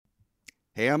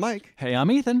Hey, I'm Mike. Hey, I'm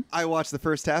Ethan. I watched the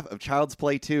first half of Child's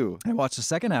Play 2. I watched the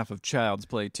second half of Child's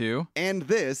Play 2. And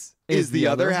this is the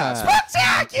other half.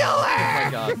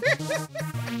 Spectacular! Spectacular!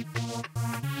 Oh my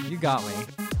god. You got me.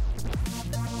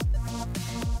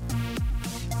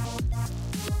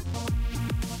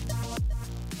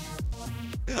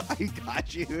 I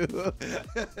got you.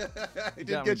 I didn't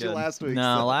Got me get you good. last week.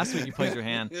 No, so- last week you played your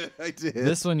hand. I did.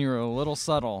 This one you were a little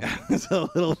subtle. It's a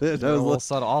little bit. You were a little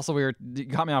subtle. Also, you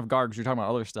caught me off guard because you were talking about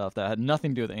other stuff that had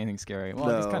nothing to do with anything scary. Well,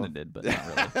 it No. kind of did, but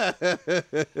not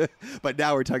really. But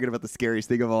now we're talking about the scariest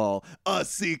thing of all, a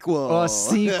sequel. A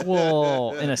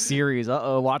sequel in a series.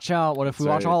 Uh-oh, watch out. What if we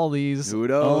That's watch right. all of these? Who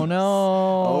knows? Oh, no.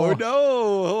 Oh,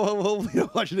 no. We'll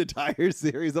watch an entire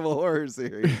series of a horror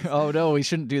series. Oh, no, we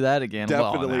shouldn't do that again.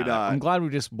 Definitely not. I'm glad we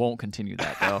just won't continue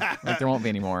that, though. Like, there won't be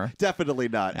any more. Definitely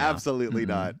not. Yeah. Absolutely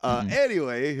not.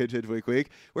 Anyway, quick,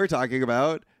 we're talking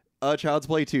about Child's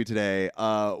Play 2 today.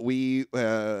 One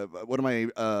of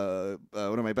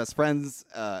my best friends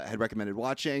had recommended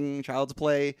watching Child's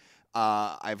Play.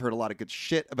 I've heard a lot of good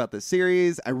shit about this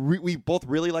series. We both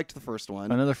really liked the first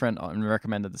one. Another friend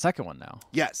recommended the second one now.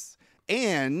 Yes,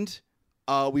 and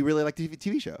we really liked the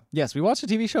TV show. Yes, we watched the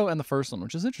TV show and the first one,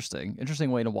 which is interesting.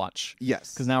 Interesting way to watch.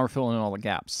 Yes, Because now we're filling in all the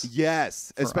gaps.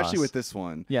 yes, especially us. with this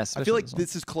one. Yes, I feel like especially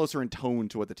this is closer in tone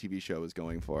to what the TV show is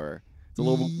going for. It's a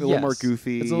little more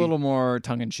goofy. It's a little more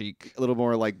tongue-in-cheek. a little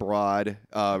more like broad,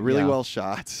 really Yeah. well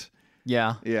shot.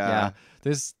 Yeah. Yeah.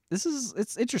 It's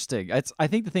interesting. I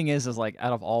think the thing is like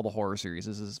out of all the horror series,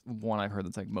 this is one I've heard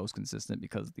that's like most consistent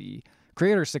because the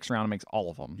creator sticks around and makes all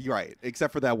of them. You're right,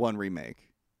 except for that one remake.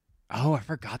 Oh, I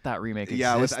forgot that remake existed.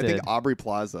 Yeah, it was, I think Aubrey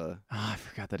Plaza. Oh, I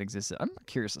forgot that existed. I'm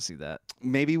curious to see that.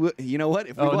 Maybe you know what?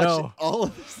 If we Oh, watch no. all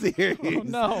of the series, Oh,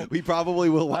 no. we probably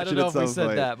will watch I don't it know at if some we said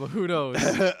point. that, but who knows?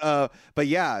 But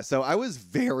yeah, so I was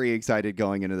very excited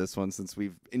going into this one since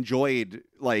we've enjoyed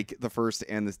like the first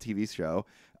and this TV show.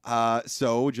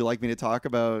 So would you like me to talk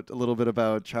about a little bit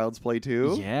about Child's Play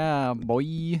 2? Yeah, boy.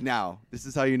 Now, this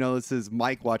is how you know this is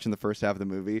Mike watching the first half of the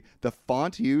movie. The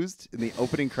font used in the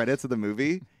opening credits of the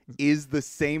movie is the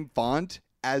same font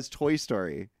as Toy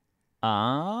Story,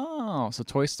 Oh, so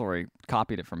Toy Story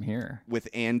copied it from here. with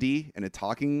Andy and a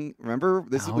talking. Remember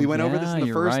this? Oh, we went over this in the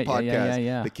you're first right. podcast.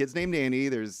 Yeah. The kid's named Andy.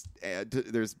 There's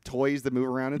toys that move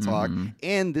around and talk. Mm-hmm.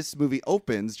 And this movie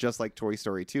opens just like Toy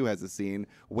Story 2 has a scene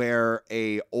where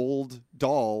a old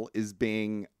doll is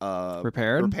being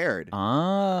Repaired? Repaired.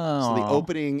 Oh. So the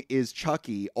opening is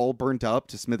Chucky all burnt up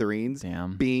to smithereens,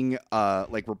 Damn. being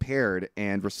like repaired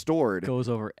and restored. goes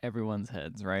over everyone's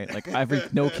heads, right?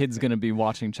 Like no kid's gonna be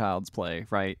watching Child's Play,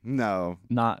 right? No.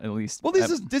 Not at least. Well,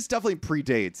 this definitely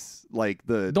predates like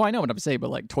the. No, I know what I'm saying, but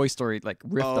like Toy Story, like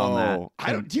riffed on that.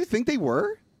 I don't. Do you think they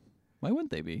were? Why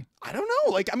wouldn't they be? I don't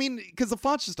know. Like, I mean, because the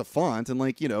font's just a font, and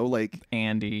like like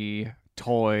Andy,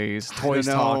 toys don't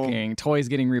know. talking, toys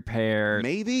getting repaired.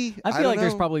 maybe. I feel don't like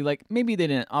there's know. probably like maybe they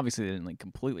didn't. Obviously, they didn't like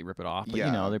completely rip it off, but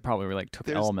Yeah. they probably like took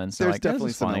There's elements. They're like, definitely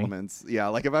this is some funny. elements. Yeah,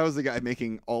 like if I was the guy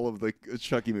making all of the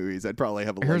Chucky movies, I'd probably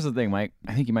have a. Here's the thing, Mike.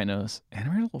 I think you might know this.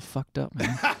 Animated a little fucked up,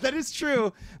 man. That is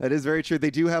true. That is very true. They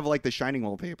do have like the Shining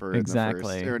wallpaper. Exactly.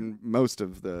 In the first, or in most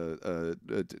of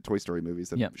the Toy Story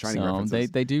movies have Yep. Shining So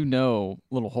references. they do know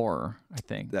little horror. I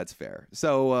think. That's fair.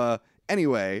 So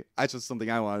anyway, that's just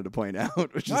something I wanted to point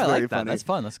out, which is Oh, I very like that. funny. That's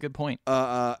fun. That's a good point.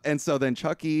 And so then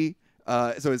Chucky,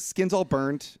 so his skin's all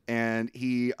burnt, and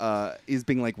he is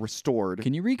being like restored.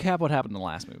 Can you recap what happened in the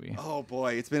last movie? Oh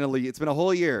boy, it's been a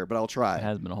whole year, but I'll try. It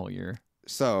has been a whole year.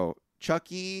 So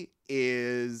Chucky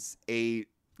is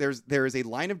there is a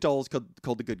line of dolls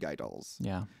called the Good Guy dolls.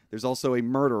 Yeah. There's also a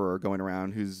murderer going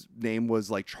around whose name was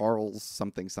like Charles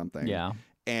something. Yeah.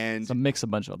 And It's a mix of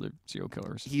a bunch of other serial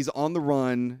killers. he's on the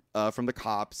run from the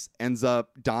cops, ends up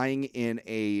dying in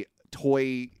a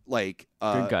toy like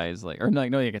Good guys, like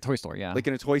a Toy Story, yeah. like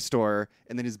in a toy store,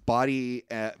 and then his body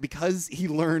because he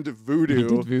learned he voodoo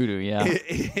did voodoo, yeah.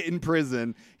 in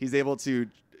prison, he's able to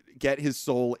get his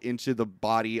soul into the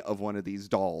body of one of these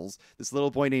dolls. This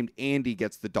little boy named Andy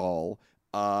gets the doll,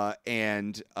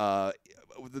 and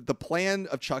the plan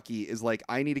of Chucky is like,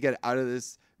 I need to get out of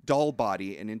this doll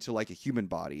body and into like a human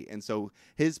body. And so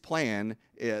his plan,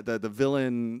 the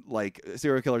villain like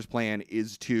serial killer's plan,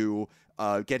 is to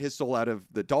get his soul out of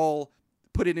the doll,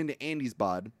 put it into Andy's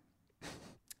bod,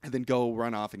 and then go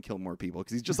run off and kill more people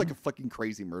because he's just like a fucking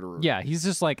crazy murderer. Yeah, he's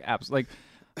just like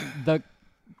the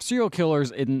serial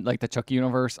killers in like the Chucky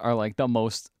universe are like the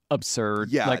most absurd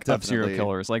Yeah, of serial definitely.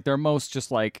 killers. Like they're most just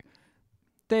like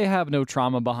They have no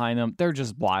trauma behind them. They're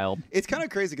just wild. It's kind of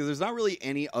crazy because there's not really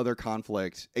any other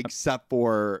conflict except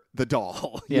for the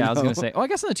doll. Yeah, I was gonna say. Oh, I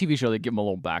guess in the TV show they give him a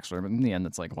little backstory, but in the end,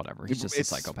 it's like whatever. He's just a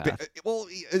psychopath. Well,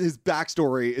 his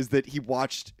backstory is that he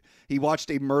watched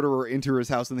a murderer enter his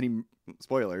house and then he,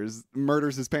 spoilers,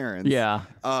 murders his parents. Yeah.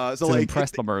 So to like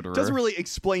impress the murderer. Doesn't really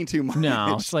explain too much.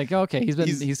 No, it's like okay,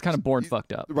 he's kind of born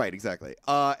fucked up. Right, exactly.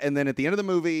 And then at the end of the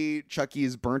movie, Chucky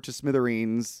is burnt to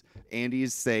smithereens. Andy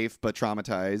is safe but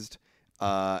traumatized.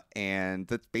 And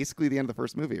that's basically the end of the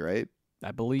first movie, right?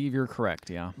 I believe you're correct.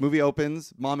 Yeah. Movie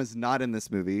opens. Mom is not in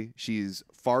this movie. She's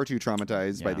far too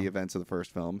traumatized by Yeah. the events of the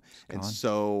first film, and gone.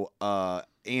 so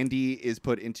Andy is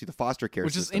put into the foster care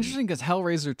Which system. is interesting because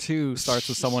Hellraiser 2 starts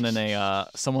with someone in a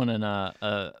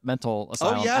mental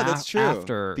asylum. yeah, that's true.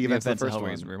 After The events of the first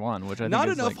Hellraiser 1, which I think Not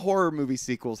is enough like, horror movie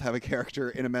sequels have a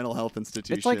character in a mental health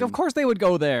institution. it's like, of course they would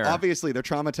go there. Obviously, they're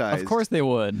traumatized. Of course they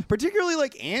would. Particularly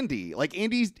like Andy. Like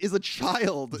Andy is a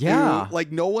child. Yeah. Who,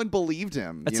 like no one believed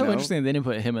him. It's you so know? interesting they didn't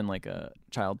put him in like a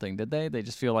child thing, did they? They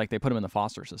just feel like they put him in the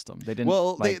foster system. They didn't.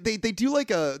 Well, like, they do like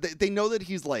they know that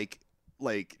he's like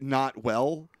not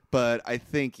well, but I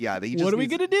think they just what are we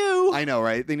needs- gonna do? I know,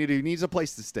 right? He needs a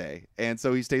place to stay, and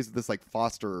so he stays at this like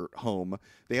foster home.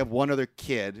 They have one other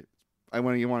kid. You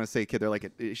want to say kid? They're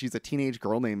like she's a teenage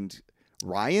girl named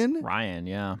Ryan. Ryan,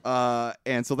 yeah.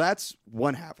 And so that's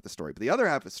one half of the story, but the other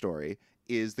half of the story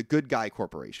is the Good Guy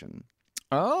Corporation,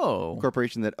 Oh,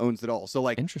 corporation that owns it all. So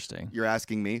like, interesting. you're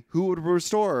asking me who would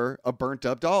restore a burnt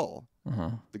up doll?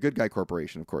 Uh-huh. The Good Guy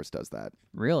Corporation, of course, does that.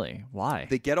 Really? Why?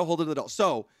 They get a hold of the doll.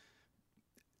 So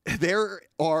there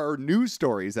are news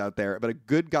stories out there about a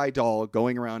good guy doll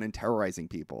going around and terrorizing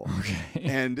people. Okay.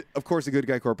 And of course, the Good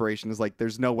Guy Corporation is like,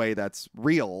 there's no way that's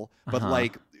real. But Uh-huh.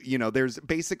 like, there's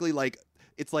basically like,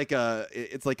 it's like a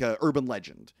urban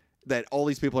legend that all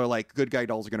these people are like, good guy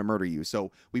dolls are going to murder you.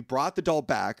 So we brought the doll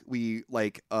back. We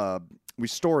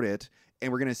stored it.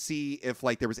 And we're going to see if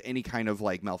like there was any kind of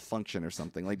like malfunction or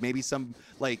something. Like maybe some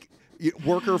like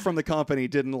worker from the company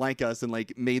didn't like us and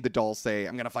like made the doll say,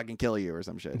 I'm going to fucking kill you or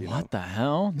some shit. You know? What the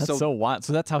hell? That's So- so wild.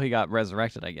 So that's how he got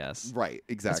resurrected, I guess. Right,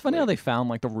 exactly. It's funny how they found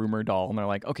like the rumor doll and they're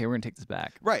like, okay, we're gonna take this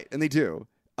back. Right, and they do.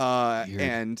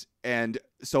 Weird. And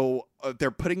so they're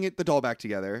putting the doll back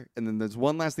together, and then there's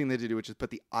one last thing they do, which is put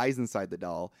the eyes inside the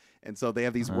doll. And so they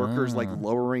have these workers like Ah.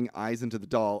 lowering eyes into the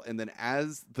doll, and then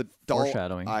as the doll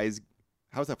Foreshadowing. eyes,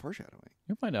 how's that foreshadowing?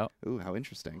 You'll find out. Ooh, how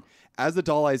interesting! As the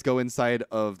doll eyes go inside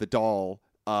of the doll.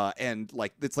 And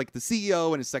like it's like the CEO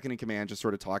and his second in command just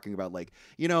sort of talking about like,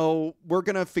 we're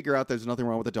gonna figure out there's nothing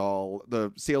wrong with the doll.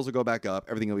 The sales will go back up.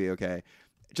 Everything will be okay.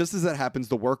 Just as that happens,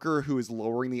 the worker who is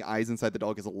lowering the eyes inside the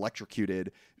doll gets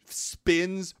electrocuted,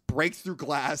 spins, breaks through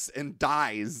glass, and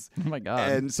dies. Oh my god.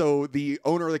 And so the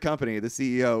owner of the company, the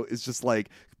CEO, is just like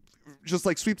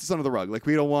sweep this under the rug. Like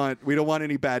we don't want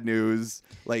any bad news.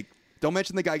 Like don't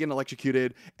mention the guy getting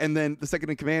electrocuted. And then the second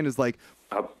in command is like,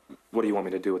 What do you want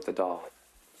me to do with the doll?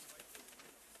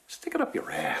 Stick it up your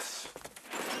ass.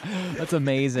 That's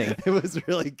amazing. it was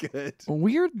really good.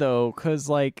 Weird though, because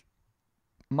like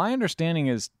my understanding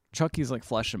is Chucky's like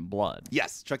flesh and blood.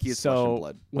 Yes, Chucky is So flesh and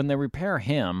blood. when they repair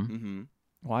him, Mm-hmm.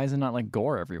 why is it not like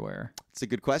gore everywhere? It's a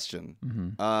good question. Mm-hmm.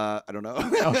 I don't know.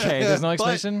 Okay, there's no But-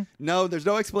 explanation? no, there's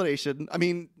no explanation. I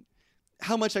mean,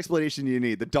 how much explanation do you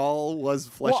need? The doll was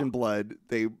flesh Well- and blood.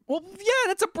 They Well, yeah,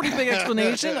 that's a pretty big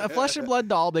explanation. A flesh and blood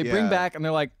doll they bring Yeah. back and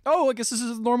they're like, oh, I guess this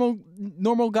is a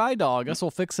normal guy doll. I guess we'll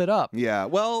fix it up. yeah.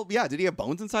 Well, yeah. Did he have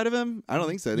bones inside of him? I don't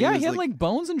think so. I think Yeah, was he had like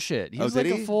bones and shit. He was like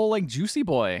did a he? full like juicy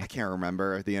boy. I can't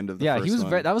remember at the end of the Yeah, first he was one.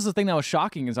 very. That was the thing that was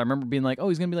shocking. Is I remember being like, "Oh,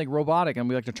 he's gonna be like robotic and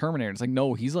be like the Terminator." It's like,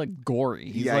 no, he's like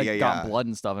gory. He's Yeah, like yeah, got yeah. blood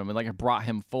and stuff, and like it brought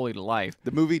him fully to life.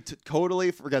 The movie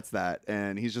totally forgets that,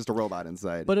 and he's just a robot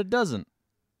inside. But it doesn't.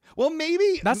 well,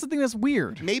 maybe That's the thing that's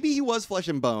weird. maybe he was flesh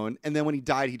and bone, and then when he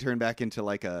died, he turned back into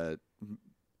like a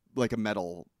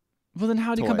metal. Well, then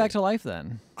how did he come Toy. back to life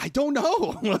then? I don't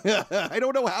know. I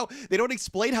don't know how. They don't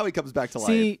explain how he comes back to life.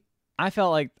 See, I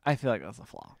feel like that's a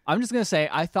flaw. I'm just gonna say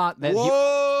I thought that.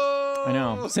 Whoa! I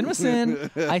know. Sin was sin.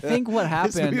 I think what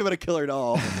This movie happened. about a killer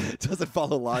doll doesn't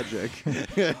follow logic.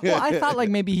 Well, I thought like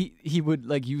maybe he would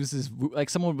like use his like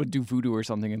someone would do voodoo or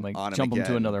something and like On him jump him to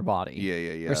again. another body.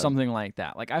 Yeah. Or something like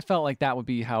that. Like I felt like that would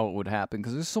be how it would happen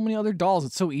because there's so many other dolls.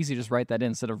 It's so easy to just write that in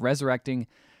instead of resurrecting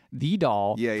the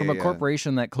doll Yeah, from yeah, a yeah.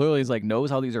 corporation that clearly is like knows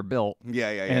how these are built. Yeah.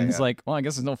 And it's like, well, I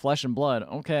guess there's no flesh and blood.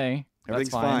 Okay, Everything's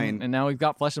that's fine. fine. And now we've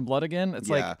got flesh and blood again. It's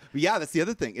like, yeah, that's the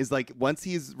other thing is like once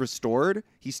he's restored,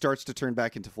 he starts to turn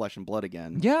back into flesh and blood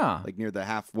again. yeah, Like near the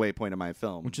halfway point of my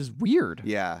film. which is weird.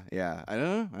 yeah. I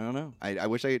don't know. I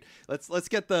wish let's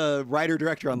get the writer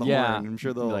director on the Yeah. horn. I'm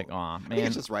sure Be they'll like, aw, I think man,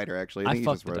 it's just writer actually. I I think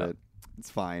he just fucked it wrote up. it. It's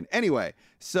fine. Anyway,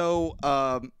 so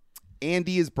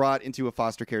Andy is brought into a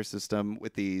foster care system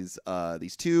with these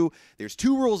two. There's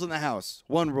 2 rules in the house.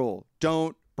 1 rule: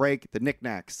 don't break the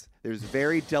knickknacks. There's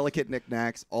very delicate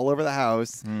knickknacks all over the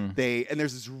house. And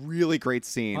there's this really great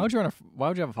scene. Why would you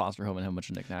have a foster home and have a bunch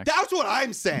of knickknacks? That's what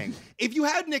I'm saying. If you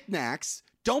had knickknacks,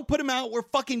 don't put them out where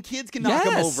fucking kids can knock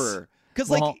them over. Because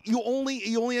you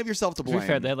only have yourself to blame. To be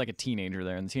fair, they had like a teenager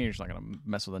there, and the teenager's not gonna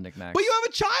mess with the knickknacks. But you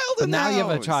have a child But in the now house. you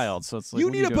have a child, so it's like, you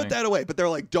what need are to put that away. But they're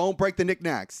like, don't break the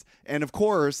knickknacks. And of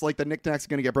course, like the knickknacks are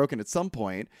gonna get broken at some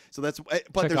point. So that's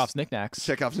but Chekhov's knickknacks.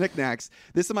 Chekhov's knickknacks.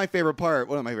 This is my favorite part.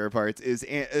 One of my favorite parts is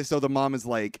so the mom is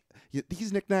like,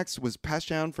 these knickknacks was passed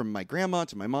down from my grandma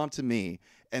to my mom to me.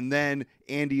 And then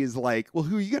Andy is like, well,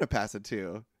 who are you gonna pass it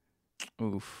to?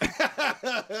 Oof.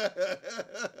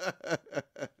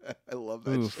 I love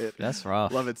that shit. That's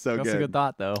rough. Love it so That's good. a good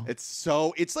thought, though.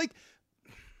 It's like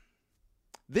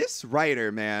this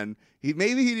writer, man.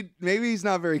 Maybe he's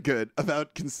not very good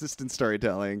about consistent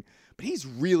storytelling, but he's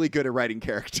really good at writing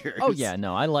characters. Oh yeah,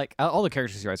 no, I like all the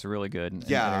characters he writes are really good and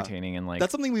Yeah. entertaining, and like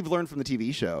That's something we've learned from the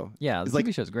TV show. yeah, the It's TV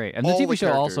like show's great, and the all TV the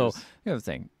show also. characters. You know the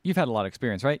thing, you've had a lot of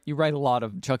experience, right? You write a lot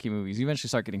of Chucky movies. You eventually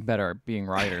start getting better at being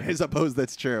a writer. I suppose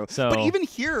that's true. So- but even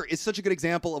here is such a good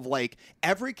example of like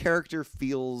every character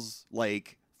feels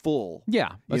like full.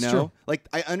 Yeah, that's you know? true. Like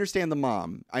I understand the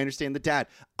mom. I understand the dad.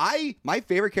 My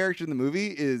favorite character in the movie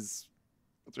is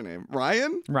what's her name?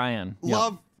 Ryan? Ryan,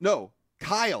 yeah.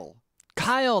 Kyle.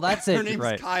 Kyle, that's it. Her name's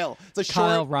right. Kyle. It's a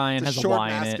Kyle short, Ryan it's a has short a Y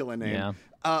in it. masculine name.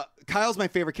 Yeah. Kyle's my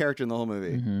favorite character in the whole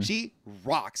movie. Mm-hmm. She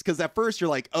rocks because at first you're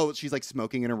like, oh, she's like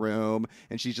smoking in a room,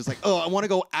 and she's just like, oh, I want to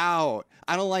go out.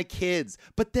 I don't like kids.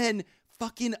 But then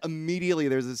fucking immediately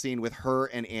there's a scene with her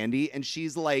and Andy, and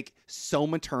she's like so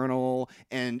maternal,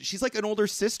 and she's like an older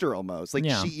sister almost. Like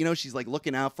Yeah. she, she's like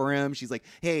looking out for him. She's like,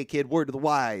 hey kid, word to the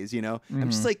wise. I'm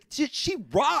just like, she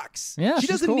rocks. Yeah, she she's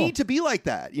doesn't cool. need to be like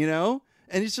that.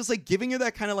 And it's just like giving her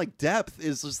that kind of like depth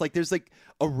is just like there's like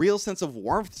a real sense of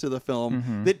warmth to the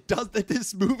film that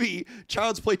this movie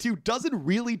Child's Play 2 doesn't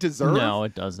really deserve. No,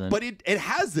 it doesn't. But it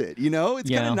has it, It's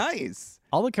Yeah. kind of nice.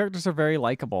 all the characters are very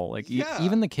likable. Like Yeah.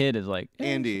 even the kid is like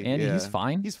Andy, Andy, he's yeah.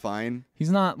 fine. He's fine. He's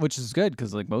not, which is good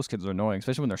because like most kids are annoying,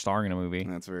 especially when they're starring in a movie.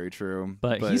 That's very true.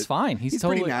 But he's fine. He's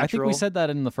pretty totally. I think we natural. said that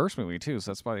in the first movie too,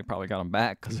 so that's why they probably got him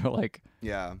back because they're like,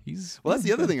 Yeah. he's. Well, that's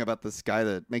the other thing about this guy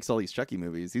that makes all these Chucky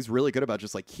movies. He's really good about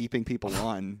just like keeping people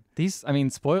on. These, I mean,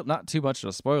 spoil not too much of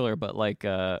a spoiler, but like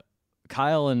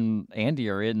Kyle and Andy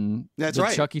are in That's the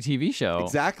right. Chucky TV show,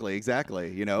 Exactly.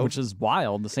 which is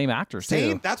wild. The same actors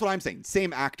Same. too. That's what I'm saying.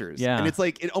 Same actors. Yeah. And it's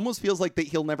like it almost feels like that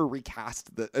he'll never recast.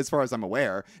 As far as I'm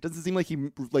aware, it doesn't seem like he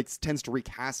like tends to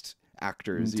recast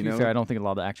actors. To be fair, I don't think a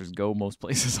lot of the actors go most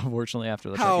places, unfortunately, after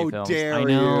the How Chucky films. dare I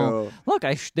know. you. Look,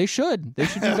 they should. They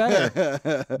should do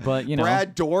better. But you know,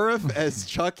 Brad Dourif as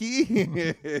Chucky.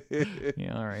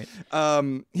 yeah, all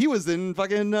right. He was in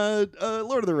fucking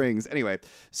Lord of the Rings. Anyway,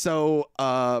 so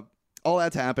all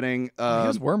that's happening. He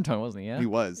was Wormtongue, wasn't he? Yeah, He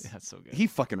was. Yeah, that's so good. He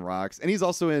fucking rocks, and he's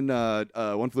also in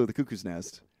One Flew Over the Cuckoo's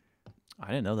Nest. I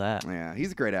didn't know that. Yeah,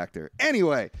 he's a great actor.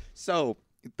 Anyway, so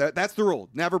that's the rule: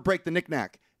 never break the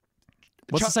knick-knack.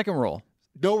 What's the second rule?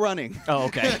 No running. Oh,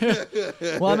 okay.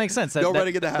 Well, that makes sense. No running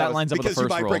in the That house, lines up with the because you first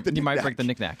might rule. break the You might knick-knack. break the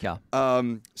knick-knack, yeah.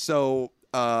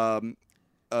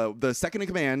 The second in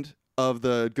command of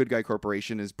the Good Guy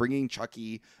Corporation is bringing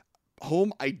Chucky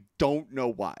home. I don't know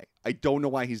why. I don't know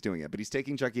why he's doing it, but he's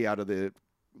taking Chucky out of the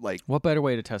What better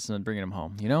way to test him than bringing him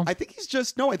home, you know? I think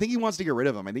I think he wants to get rid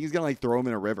of him. I think he's gonna like throw him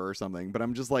in a river or something. But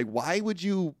I'm just like, why would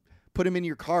you put him in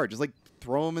your car? Just like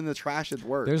throw him in the trash at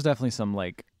work. There's definitely some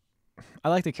like, I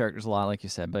like the characters a lot, like you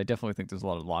said, but I definitely think there's a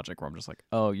lot of logic where I'm just like,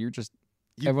 oh, you're just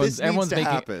this needs to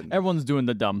happen. Everyone's doing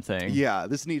the dumb thing. Yeah,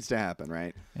 this needs to happen,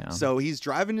 right? Yeah. So he's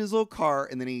driving his little car,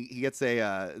 and then he gets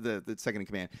the second in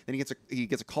command. Then he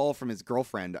gets a call from his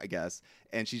girlfriend, I guess,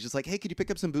 and she's just like, "Hey, could you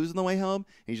pick up some booze on the way home?"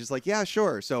 And he's just like, "Yeah,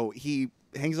 sure." So he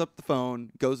hangs up the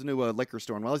phone, goes into a liquor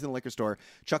store, and while he's in the liquor store,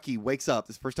 Chucky wakes up.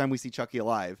 This is the first time we see Chucky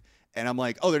alive. And I'm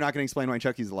like, oh, they're not going to explain why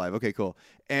Chucky's alive. Okay, cool.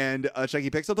 And Chucky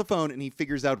picks up the phone, and he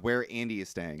figures out where Andy is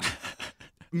staying.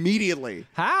 Immediately.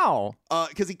 How?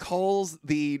 Because he calls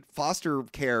the foster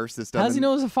care system. How does he and-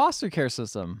 know it's a foster care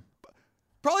system?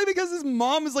 Probably because his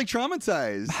mom is like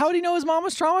traumatized. How do you know his mom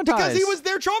was traumatized? Because he was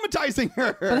there traumatizing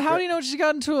her. But how do you know she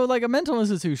got into a mental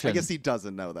institution? I guess he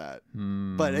doesn't know that.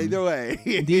 But either way.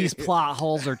 These plot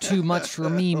holes are too much for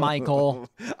me, Michael.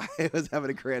 I was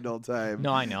having a grand old time.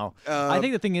 No, I know. I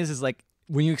think the thing is like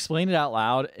when you explain it out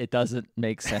loud, it doesn't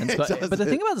make sense. But the doesn't.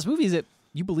 thing about this movie is that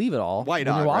you believe it all Why when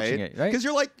not, you're watching right? it, right? Because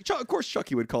you're like, of course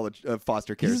Chucky would call it a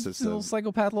foster care He's a system. little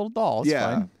psychopath little doll. It's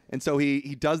Yeah. fine. And so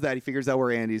he does that. He figures out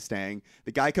where Andy's staying.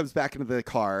 The guy comes back into the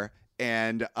car.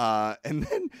 And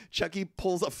then Chucky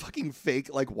pulls a fucking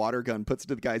fake like water gun, puts it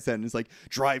to the guy's head, and is like,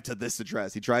 "Drive to this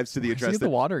address." He drives to the address. The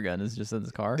water gun is just in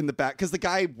his car in the back because the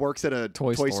guy works at a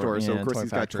toy store, so of course he's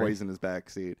got toys in his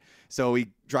back seat. So he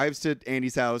drives to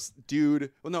Andy's house, dude.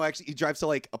 Well, no, actually, he drives to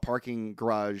like a parking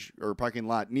garage or parking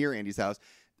lot near Andy's house.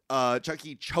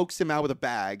 Chucky chokes him out with a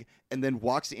bag and then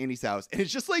walks to Andy's house, and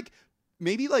it's just like.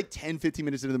 Maybe like 10, 15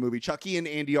 minutes into the movie, Chucky and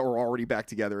Andy are already back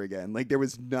together again. Like there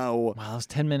was no... Wow, it was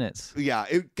 10 minutes. Yeah,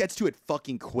 it gets to it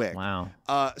fucking quick. Wow.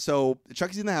 So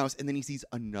Chucky's in the house, and then he sees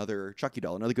another Chucky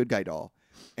doll, another good guy doll.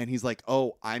 And he's like,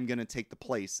 oh, I'm going to take the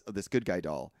place of this good guy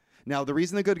doll. Now, the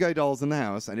reason the good guy doll is in the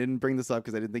house, I didn't bring this up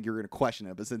because I didn't think you were going to question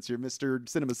it, but since you're Mr.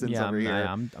 CinemaSins over here.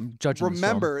 I'm judging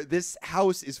Remember, this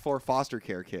house is for foster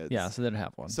care kids. Yeah, so they didn't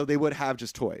have one. So they would have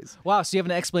just toys. Wow, so you have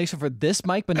an explanation for this,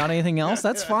 Mike, but not anything else?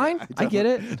 That's fine. I get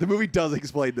it. The movie does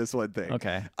explain this one thing.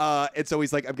 Okay. And so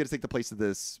he's like, I'm going to take the place of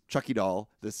this Chucky doll,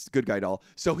 this good guy doll.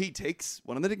 So he takes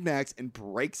one of the knickknacks and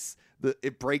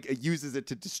uses it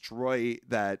to destroy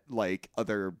that like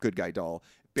other good guy doll.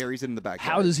 Buries it in the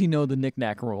backyard. How does he know the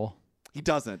knick-knack rule? He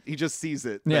doesn't. He just sees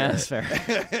it. Yeah, there. that's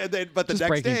fair. But the just next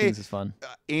breaking day, things is fun.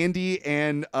 Andy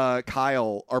and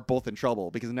Kyle are both in trouble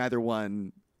because neither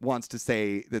one wants to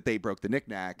say that they broke the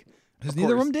knickknack. Because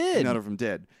neither of them did. None of them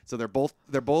did. So they're both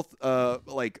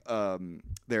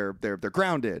they're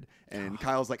grounded. And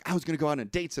Kyle's like, I was gonna go on a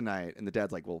date tonight, and the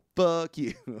dad's like, well, fuck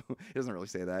you. He doesn't really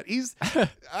say that.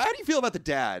 How do you feel about the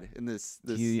dad in this?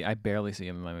 I barely see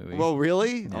him in my movie. Well,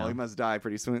 really? Yeah. Oh, he must die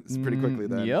pretty quickly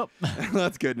then. Yep.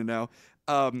 That's good to know.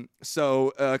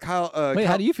 So Kyle. Wait,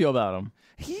 how do you feel about him?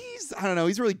 I don't know.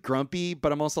 He's really grumpy,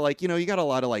 but I'm also like, you got a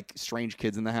lot of like strange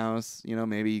kids in the house.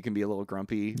 Maybe you can be a little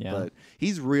grumpy, Yeah. but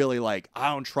he's really like, I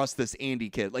don't trust this Andy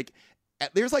kid. Like,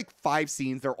 there's like 5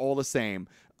 scenes. They're all the same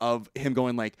of him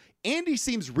going like, Andy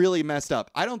seems really messed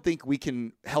up. I don't think we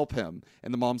can help him.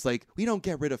 And the mom's like, we don't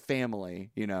get rid of family,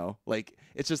 like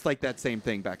it's just like that same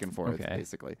thing back and forth,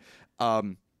 basically.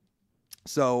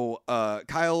 So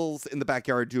Kyle's in the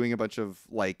backyard doing a bunch of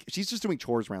like, she's just doing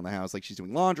chores around the house. Like she's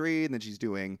doing laundry and then she's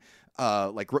doing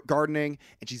gardening,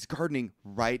 and she's gardening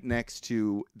right next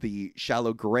to the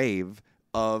shallow grave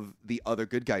of the other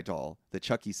good guy doll that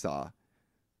Chucky saw.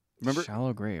 Remember?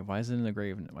 Shallow grave. Why is it in the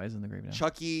grave? Why is it in the grave now?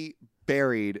 Chucky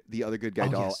buried the other good guy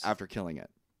doll yes. after killing it.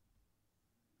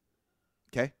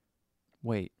 Okay?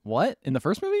 Wait, what? In the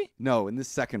first movie? No, in this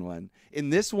second one.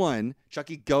 In this one,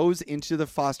 Chucky goes into the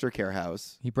foster care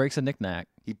house. He breaks a knick-knack.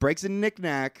 He breaks a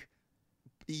knick-knack.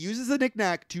 He uses the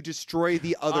knick-knack to destroy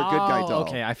the other good guy doll.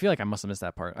 Okay, I feel like I must have missed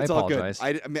that part. It's I apologize.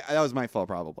 all good. I mean, that was my fault,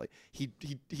 probably. He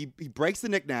breaks the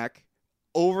knick-knack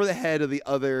over the head of the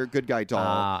other good guy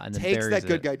doll, and then takes buries that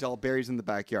good it. guy doll, buries in the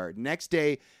backyard. Next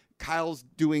day, Kyle's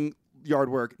doing yard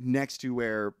work next to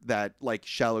where that like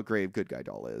shallow grave good guy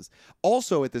doll is.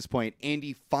 Also at this point,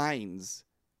 Andy finds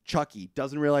Chucky,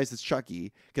 doesn't realize it's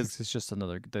Chucky because it's just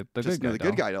another the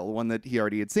good guy doll, the one that he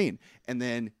already had seen. And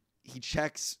then he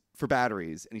checks for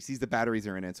batteries and he sees the batteries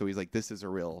are in it, so he's like, this is a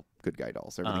real good guy doll,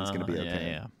 so everything's gonna be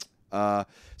okay. Yeah.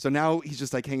 So now he's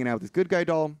just like hanging out with this good guy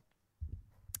doll,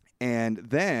 and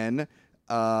then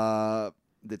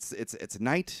it's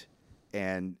night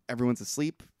and everyone's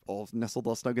asleep, all nestled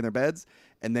all snug in their beds,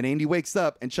 and then Andy wakes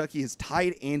up and Chucky has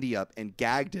tied Andy up and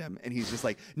gagged him, and he's just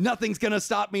like, nothing's gonna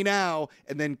stop me now.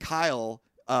 And then Kyle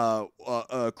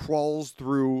crawls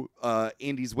through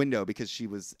Andy's window because she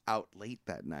was out late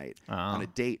that night on a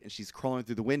date, and she's crawling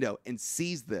through the window and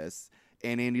sees this,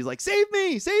 and Andy's like, save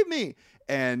me,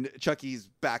 and Chucky's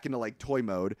back into like toy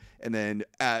mode, and then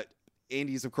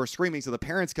Andy's of course screaming, so the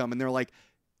parents come and they're like,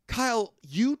 Kyle,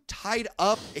 you tied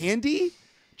up Andy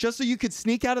just so you could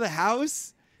sneak out of the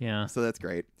house? Yeah. So that's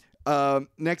great.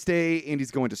 Next day,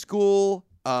 Andy's going to school,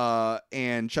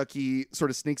 and Chucky sort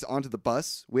of sneaks onto the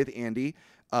bus with Andy.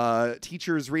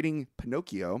 Teacher's reading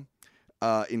Pinocchio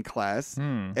in class,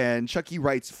 and Chucky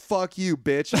writes "fuck you,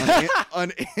 bitch"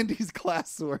 on Andy's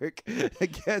classwork.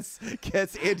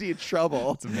 Gets Andy in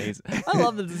trouble. It's amazing. I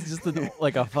love that this is just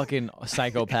like a fucking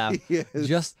psychopath,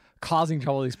 just causing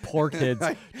trouble to these poor kids,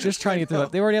 just trying to get through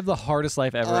life. They already have the hardest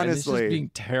life ever, and it's just being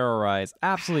terrorized,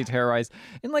 absolutely terrorized,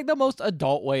 in like the most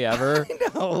adult way ever. I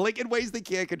know, like in ways they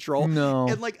can't control. No,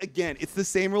 and like again, it's the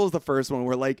same rule as the first one,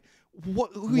 where like, who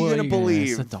are you gonna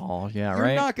believe? It's a doll, yeah, You're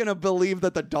right. not gonna believe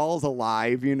that the doll's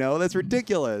alive. That's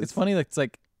ridiculous. It's funny. It's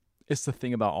like it's the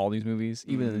thing about all these movies,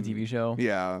 even in the TV show.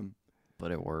 Yeah.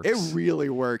 But it works. It really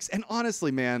works. And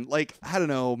honestly, man, like, I don't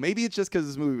know, maybe it's just because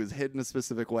this movie was hit in a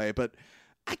specific way, but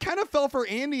I kind of fell for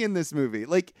Andy in this movie.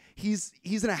 Like he's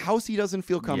in a house he doesn't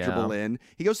feel comfortable in.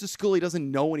 He goes to school, he doesn't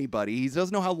know anybody. He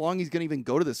doesn't know how long he's going to even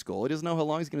go to the school. He doesn't know how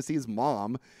long he's going to see his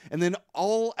mom. And then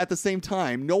all at the same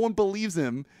time, no one believes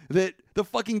him that the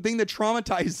fucking thing that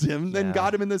traumatized him then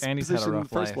got him in this position in the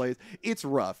first place. It's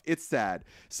rough. It's sad.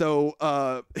 So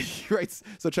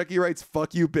Chucky writes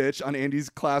 "fuck you, bitch" on Andy's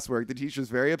classwork. The teacher's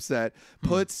very upset.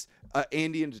 Puts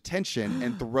Andy in detention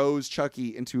and throws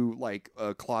Chucky into like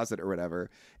a closet or whatever.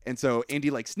 And so Andy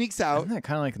like sneaks out. Isn't that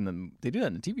kind of like they do that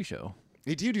in the TV show?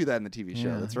 They do that in the TV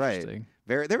show. That's right.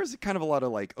 There was kind of a lot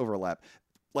of like overlap.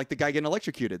 Like the guy getting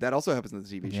electrocuted. That also happens in the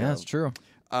TV show. Yeah, that's true.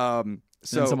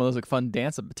 So some of those like fun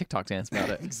TikTok dance about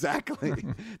it. Exactly.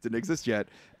 Didn't exist yet.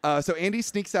 So Andy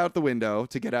sneaks out the window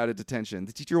to get out of detention.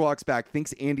 The teacher walks back,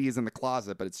 thinks Andy is in the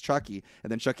closet, but it's Chucky.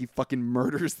 And then Chucky fucking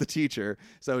murders the teacher.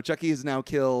 So Chucky has now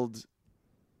killed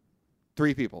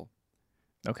 3 people.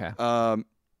 Okay.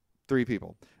 3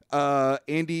 people.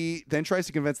 Andy then tries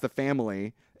to convince the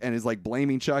family and is like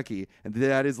blaming Chucky. And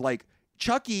that is like,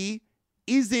 Chucky's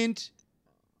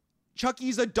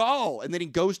a doll. And then he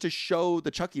goes to show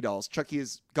the Chucky dolls. Chucky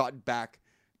has gotten back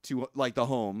to like the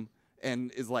home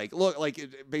and is like, look,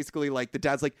 like basically like the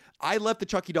dad's like, I left the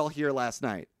Chucky doll here last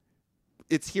night.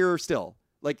 It's here still.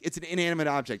 Like it's an inanimate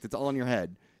object. It's all in your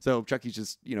head. So Chucky's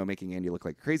just, making Andy look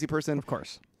like a crazy person. Of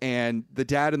course. And the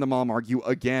dad and the mom argue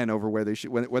again over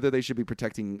whether they should be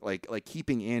protecting, like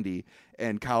keeping Andy.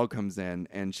 And Kyle comes in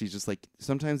and she's just like,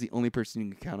 sometimes the only person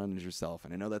you can count on is yourself.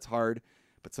 And I know that's hard,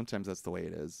 but sometimes that's the way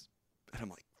it is. And I'm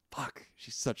like, fuck,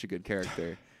 she's such a good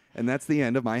character. And that's the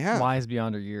end of my half. Wise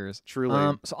beyond her years.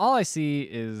 Truly. So all I see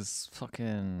is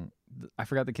fucking, I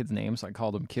forgot the kid's name, so I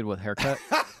called him Kid with Haircut.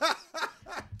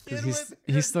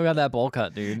 He's still got that bowl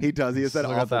cut, dude. He does. He has that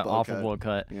awful bowl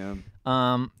cut. Yeah.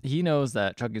 He knows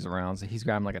that Chucky's around, so he's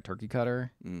grabbing like a turkey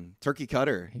cutter. Turkey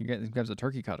cutter. He grabs a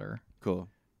turkey cutter. Cool.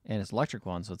 And it's electric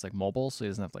one, so it's like mobile, so he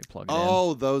doesn't have to like plug it in.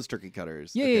 Oh, those turkey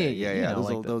cutters. Yeah.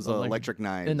 Those electric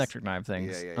knives. Electric knife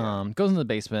things. Yeah. Goes in the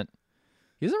basement.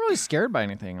 He isn't really scared by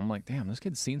anything. I'm like, damn, this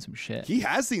kid's seen some shit. He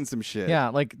has seen some shit. Yeah,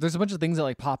 like there's a bunch of things that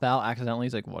like pop out accidentally.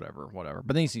 He's like, whatever.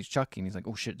 But then he sees Chucky and he's like,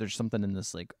 oh shit, there's something in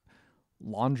this like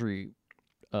laundry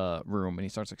room, and he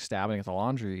starts like stabbing at the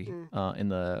laundry in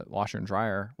the washer and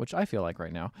dryer, which I feel like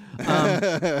right now.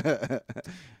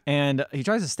 And he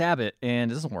tries to stab it,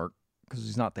 and it doesn't work because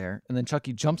he's not there. And then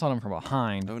Chucky jumps on him from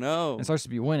behind. Oh no! And starts to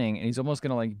be winning, and he's almost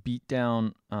gonna like beat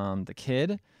down the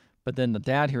kid, but then the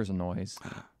dad hears a noise.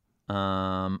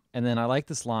 And then I like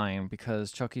this line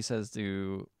because Chucky says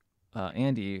to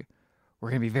Andy,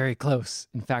 "We're gonna be very close.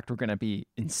 In fact, we're gonna be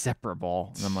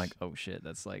inseparable." And I'm like, "Oh shit,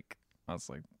 that's like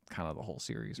kind of the whole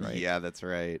series, right?" Yeah, that's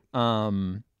right.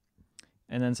 And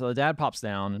then so the dad pops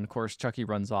down, and of course Chucky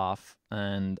runs off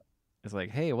and is like,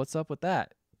 "Hey, what's up with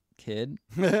that, kid?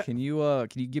 Can you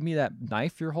give me that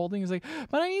knife you're holding?" He's like,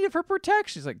 "But I need it for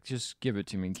protection." He's like, "Just give it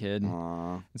to me, kid."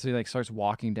 Aww. And so he like starts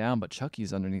walking down, but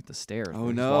Chucky's underneath the stairs. Oh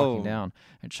he's no! Walking down,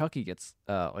 and Chucky gets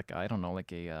like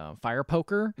a fire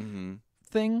poker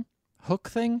thing, hook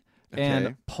thing,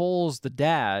 and pulls the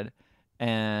dad,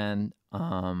 and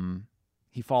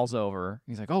he falls over.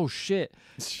 He's like, "Oh shit!"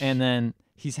 And then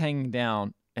he's hanging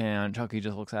down. And Chucky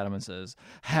just looks at him and says,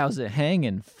 "How's it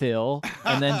hanging, Phil?"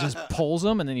 And then just pulls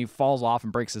him, and then he falls off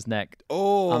and breaks his neck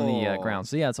on the ground.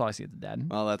 So yeah, that's all I see at the dad.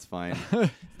 Well, that's fine.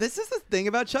 This is the thing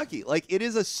about Chucky. Like, it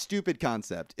is a stupid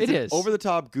concept. It is over the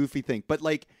top, goofy thing. But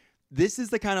like, this is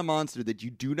the kind of monster that you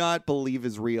do not believe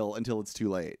is real until it's too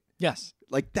late. Yes.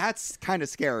 Like, that's kind of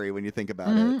scary when you think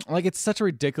about it. Like, it's such a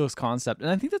ridiculous concept, and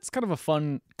I think that's kind of a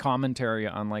fun commentary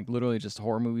on like literally just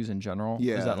horror movies in general.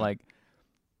 Yeah. Is that like,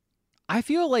 I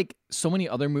feel like so many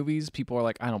other movies, people are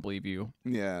like, "I don't believe you."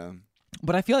 Yeah.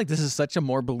 But I feel like this is such a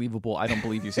more believable "I don't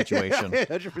believe you" situation.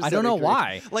 I don't know agree.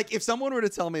 why. Like, if someone were to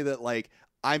tell me that, like,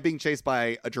 I'm being chased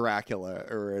by a Dracula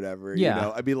or whatever,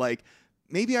 I'd be like,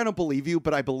 maybe I don't believe you,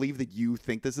 but I believe that you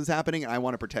think this is happening and I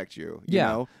want to protect you. You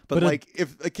know? But like,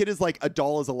 if a kid is like, a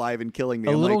doll is alive and killing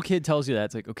me, a little kid tells you that,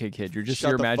 it's like, okay, kid, you're just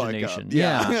your imagination.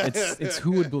 Yeah. It's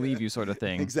who would believe you sort of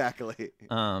thing. Exactly.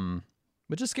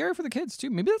 Which is scary for the kids too.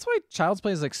 Maybe that's why Child's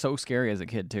Play is like so scary as a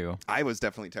kid too. I was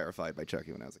definitely terrified by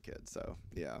Chucky when I was a kid. So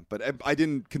yeah, but I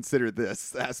didn't consider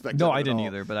this aspect. No, of it I didn't all.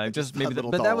 either. But I just maybe,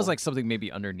 but that was like something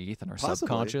maybe underneath in our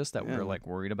subconscious that we were like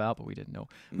worried about, but we didn't know.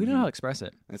 We didn't know how to express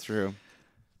it. That's true.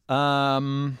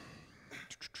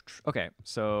 Okay,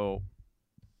 so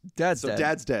dad's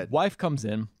dead. Wife comes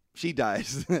in. She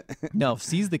dies. No,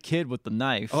 sees the kid with the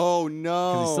knife. Oh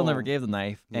no! Because he still never gave the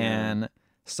knife, and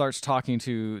starts talking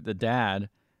to the dad,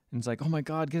 and it's like, "Oh my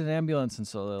god, get an ambulance!" And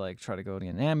so they like try to go to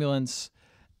an ambulance,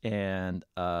 and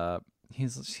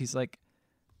he's like,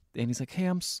 Andy's like, hey,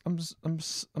 I'm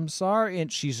sorry,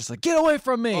 and she's just like, get away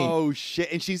from me. Oh shit!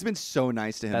 And she's been so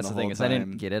nice to him. That's the thing whole is, time. I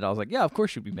didn't get it. I was like, yeah, of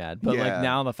course she'd be mad, but like Yeah.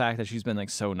 now the fact that she's been like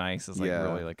so nice is like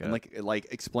really like and like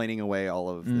explaining away all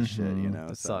of the shit. You know,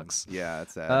 it sucks. Yeah,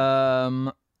 it's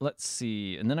sad. Let's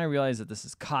see, and then I realized that this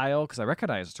is Kyle because I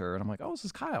recognized her, and I'm like, oh, this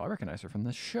is Kyle. I recognize her from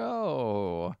the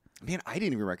show. Man, I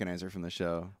didn't even recognize her from the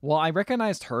show. Well, I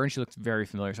recognized her, and she looked very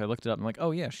familiar, so I looked it up. I'm like,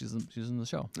 oh yeah, she's in the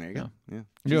show. There you go. Yeah.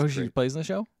 You know who She's she great. plays in the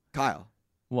show? Kyle.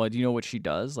 Well, do you know what she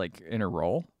does, like in her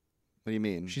role? What do you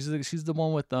mean? She's the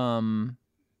one with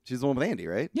She's the one with Andy,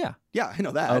 right? Yeah. Yeah, I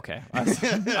know that. Okay.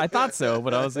 I thought so,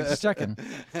 but I was like just checking.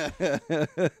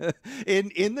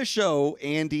 In the show,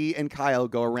 Andy and Kyle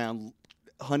go around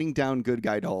hunting down good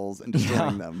guy dolls and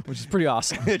destroying them, which is pretty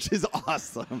awesome. which is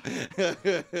awesome.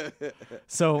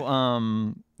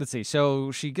 So, let's see.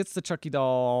 So she gets the Chucky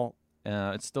doll.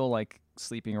 It's still like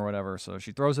sleeping or whatever. So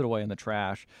she throws it away in the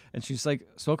trash, and she's like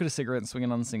smoking a cigarette and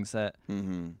swinging on the swing set.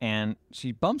 Mm-hmm. And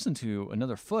she bumps into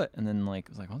another foot, and then like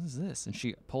was like, "What is this?" And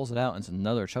she pulls it out, and it's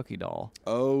another Chucky doll.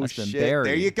 Oh That's been shit! buried.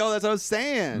 There you go. That's what I was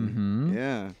saying. Mm-hmm.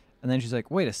 Yeah. And then she's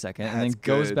like, "Wait a second," and then That's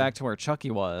goes good. back to where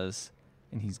Chucky was,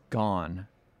 and he's gone.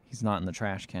 He's not in the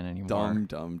trash can anymore.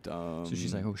 Dumb. So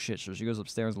she's like, "Oh shit!" So she goes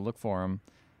upstairs to look for him,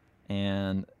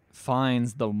 and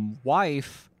finds the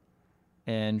wife,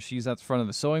 and she's at the front of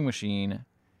the sewing machine,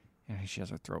 and she has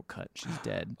her throat cut. She's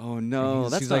dead. Oh no,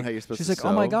 that's she's not like, how you're supposed to. She's like,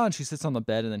 "Oh my sew. god!" She sits on the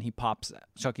bed, and then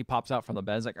Chucky pops out from the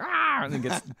bed. He's like, "Ah!" And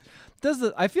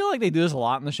then I feel like they do this a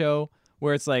lot in the show,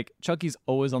 where it's like Chucky's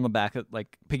always on the back,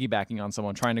 like piggybacking on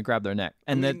someone, trying to grab their neck,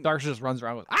 and then Darcy just runs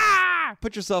around with "Ah!"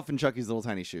 Put yourself in Chucky's little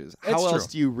tiny shoes. It's How else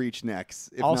true. do you reach necks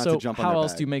if Also, not to jump on how their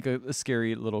else back? do you make a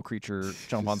scary little creature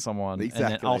jump on someone, and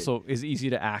Exactly. then also is easy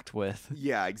to act with?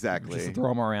 Yeah, Just exactly. throw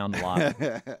them around a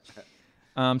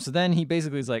lot. So then he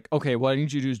basically is like, okay, what I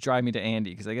need you to do is drive me to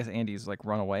Andy, because I guess Andy's like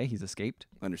run away. He's escaped.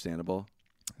 Understandable.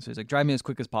 So he's like, drive me as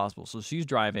quick as possible. So she's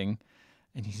driving,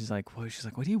 and she's like, what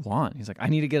do you want? He's like, I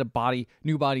need to get a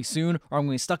new body soon, or I'm going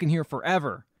to be stuck in here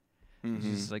forever. Mm-hmm.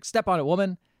 She's like, step on it,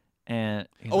 woman. And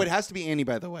he's Oh, like, it has to be Andy,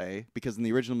 by the way, because in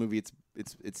the original movie,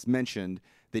 it's mentioned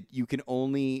that you can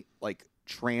only like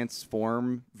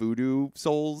transform voodoo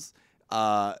souls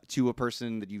to a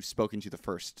person that you've spoken to the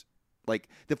first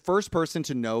person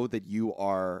to know that you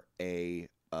are a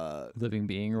living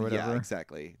being or whatever. Yeah,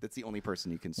 exactly. That's the only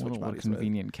person you can switch What a bodies with.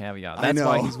 convenient caveat. I That's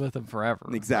why know. he's with him forever.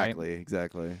 right? Exactly.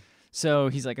 So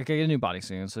he's like, okay, get a new body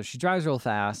soon. So she drives real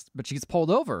fast, but she gets pulled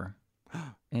over.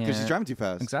 Because she's And- driving too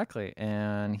fast. Exactly.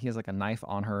 And he has like a knife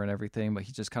on her and everything, but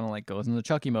he just kind of like goes into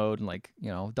Chucky mode and like,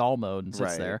 doll mode and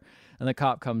sits Right. there. And the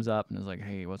cop comes up and is like,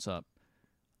 hey, what's up?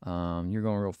 You're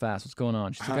going real fast. What's going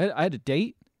on? She's like, I had a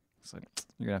date. It's like,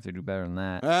 you're going to have to do better than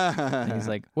that. And he's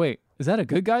like, wait, is that a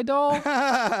good guy doll?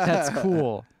 That's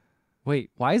cool. Wait,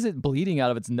 why is it bleeding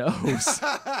out of its nose?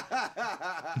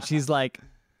 And she's like,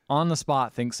 on the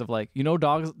spot, thinks of like,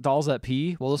 dolls that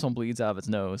pee? Well, this one bleeds out of its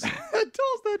nose.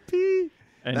 Dolls that pee.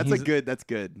 And That's he's- good. That's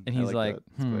good. And I he's like, that.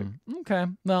 That's quick. okay,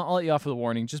 well, I'll let you off with a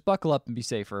warning. Just buckle up and be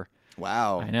safer.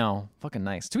 Wow. I know. Fucking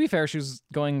nice. To be fair, she was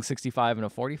going 65 and a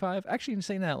 45. Actually,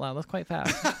 saying that out loud, that's quite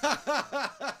fast.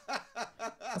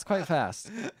 That's quite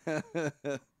fast.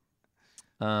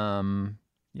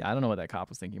 Yeah, I don't know what that cop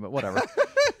was thinking, but whatever.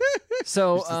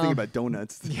 So, Just thinking about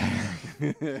donuts.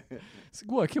 it's like,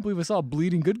 whoa, I can't believe I saw a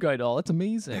bleeding good guy doll. That's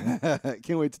amazing.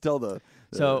 Can't wait to tell the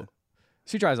So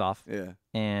she drives off, yeah.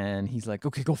 and he's like,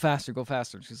 okay, go faster, go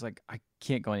faster. And she's like, I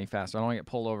can't go any faster. I don't want to get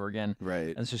pulled over again.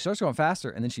 Right. And so she starts going faster,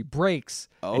 and then she brakes.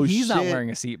 Oh, and he's not shit. wearing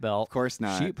a seatbelt. Of course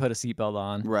not. She put a seatbelt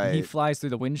on. Right. He flies through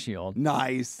the windshield.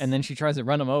 Nice. And then she tries to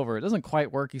run him over. It doesn't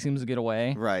quite work. He seems to get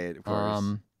away. right, of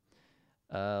course.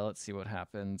 Let's see what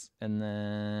happens. And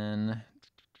then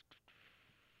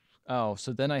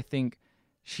so then I think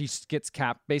she gets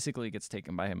basically gets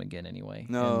taken by him again anyway.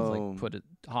 No. And like put it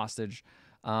hostage.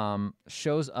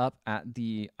 Shows up at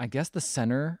the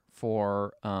center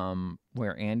for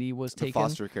where Andy was the taken.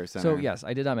 foster care center. So yes,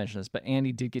 I did not mention this, but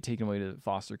Andy did get taken away to the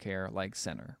foster care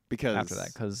center because after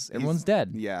that because he's- everyone's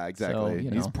dead. Yeah, exactly.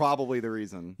 So, He's probably the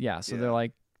reason. Yeah, so Yeah. they're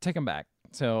like, take him back.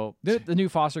 So the new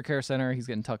foster care center, he's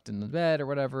getting tucked in the bed or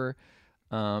whatever.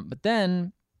 But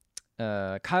then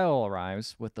Kyle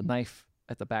arrives with the knife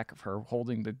at the back of her,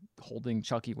 holding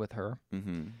Chucky with her,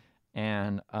 Mm-hmm.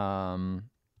 and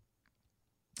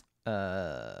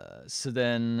so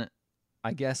then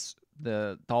I guess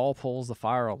the doll pulls the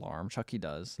fire alarm. Chucky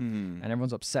does, Mm-hmm. and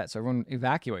everyone's upset. So everyone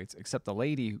evacuates except the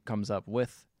lady who comes up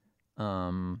with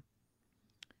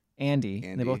Andy.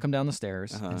 And they both come down the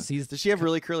stairs and sees. Does she have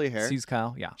really curly hair? Sees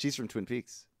Kyle. Yeah. She's from Twin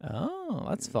Peaks. Oh,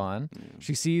 that's fun. Yeah.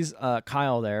 She sees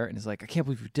Kyle there and is like, I can't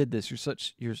believe you did this. You're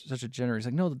such a generous. He's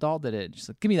like, no, the doll did it. She's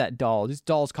like, give me that doll. This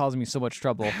doll's causing me so much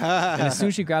trouble. And as soon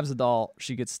as she grabs the doll,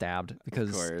 she gets stabbed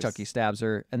because Chucky stabs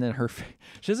her. And then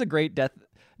she has a great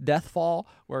death fall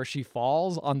where she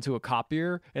falls onto a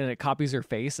copier and it copies her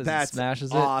face as it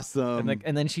smashes it. Awesome.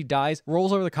 And then she dies,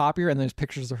 rolls over the copier, and there's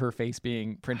pictures of her face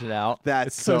being printed out.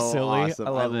 That's so silly. Awesome. I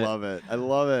love it. I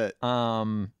love it.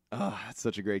 Oh, that's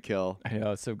such a great kill. I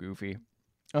know, it's so goofy.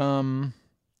 So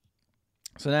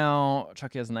now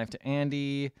Chucky has a knife to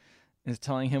Andy, is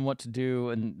telling him what to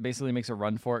do, and basically makes a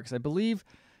run for it because I believe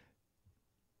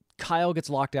Kyle gets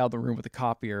locked out of the room with the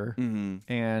copier,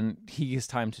 and he has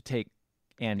time to take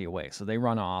Andy away. So they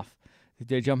run off.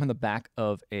 They jump in the back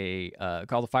of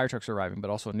all the fire trucks are arriving,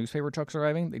 but also a newspaper truck's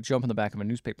arriving. They jump in the back of a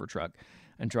newspaper truck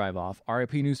and drive off.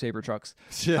 R.I.P. newspaper trucks.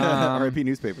 R.I.P.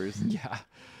 newspapers. Yeah.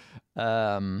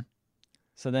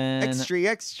 So then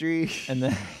extra, and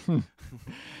then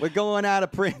we're going out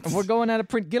of print.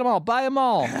 Get them all. Buy them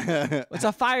all. It's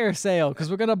a fire sale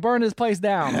because we're gonna burn this place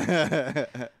down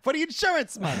for the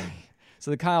insurance money.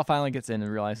 So the Kyle finally gets in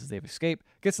and realizes they've escaped.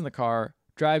 Gets in the car,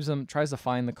 drives them, tries to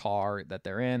find the car that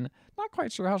they're in. Not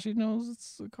quite sure how she knows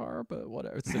it's a car, but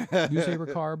whatever. It's a newspaper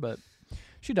car, but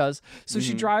she does. So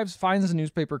she drives, finds a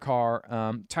newspaper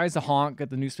car, tries to honk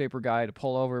at the newspaper guy to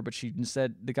pull over, but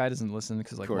the guy doesn't listen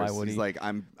because why would he? He's like,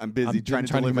 I'm busy trying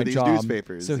to deliver these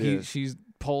newspapers. So she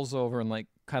pulls over and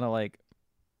kind of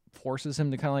forces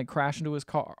him to kind of crash into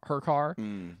her car,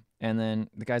 and then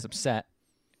the guy's upset,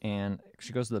 and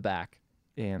she goes to the back,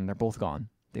 and they're both gone.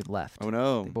 They've left. Oh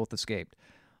no! They both escaped.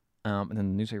 And then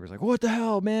the newspaper's like, "What the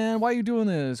hell, man? Why are you doing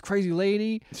this, crazy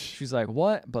lady?" She's like,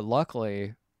 "What?" But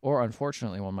luckily, or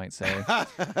unfortunately, one might say,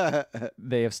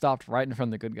 they have stopped right in front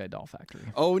of the Good Guy Doll Factory.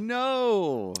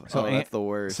 Oh so that's the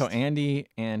worst. So Andy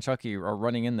and Chucky are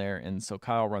running in there, and so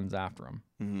Kyle runs after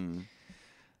him.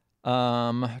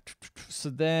 So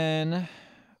then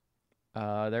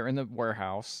they're in the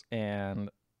warehouse, and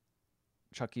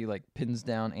Chucky pins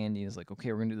down Andy and is like,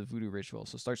 okay, we're gonna do the voodoo ritual.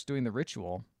 So starts doing the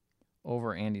ritual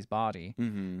over Andy's body.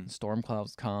 Storm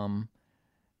clouds come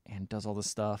and does all this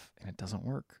stuff, and it doesn't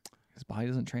work. His body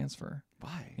doesn't transfer.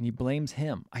 Why? And he blames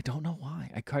him. I don't know why.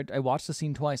 I watched the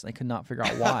scene twice and I could not figure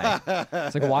out why.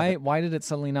 It's like, why did it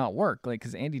suddenly not work?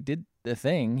 Because Andy did the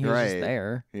thing. He was just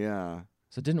there. Yeah.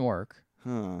 So it didn't work. Huh.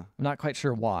 I'm not quite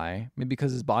sure why. Maybe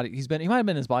because his body, he might have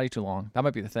been in his body too long. That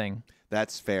might be the thing.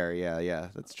 That's fair. Yeah,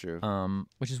 that's true.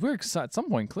 Which is weird because at some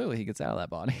point, clearly he gets out of that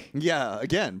body. Yeah,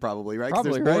 again, probably, right? Because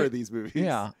there's more of these movies.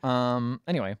 Yeah.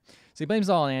 Anyway, so he blames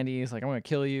it all on Andy. He's like, I'm going to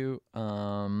kill you.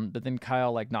 But then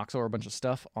Kyle knocks over a bunch of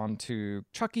stuff onto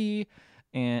Chucky,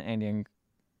 and Andy and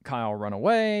Kyle run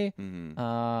away.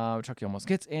 Chucky almost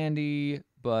gets Andy,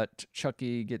 but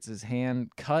Chucky gets his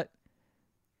hand cut.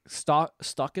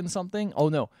 Stuck in something. Oh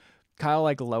no, Kyle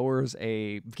lowers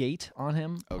a gate on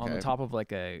him on the top of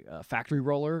a factory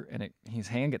roller, and his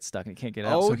hand gets stuck and he can't get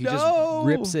out. So he just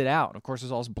rips it out. Of course,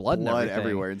 there's all this blood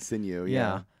everywhere and sinew.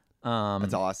 Yeah.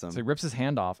 That's awesome. So he rips his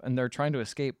hand off, and they're trying to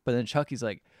escape. But then Chucky's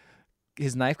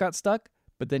his knife got stuck.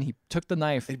 But then he took the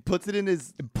knife, and puts it in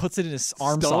his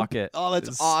arm socket. Oh,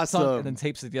 that's awesome! And then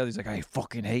tapes it together. He's like, I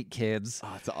fucking hate kids. Oh,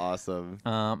 that's awesome.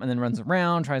 And then runs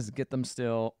around, tries to get them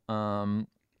still.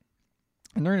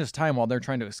 And during this time, while they're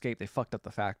trying to escape, they fucked up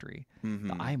the factory.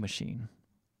 The eye machine.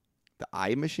 The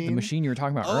eye machine? The machine you were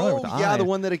talking about earlier with the eye. Yeah, the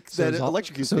one that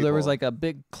electrocutes So people. there was a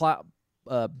big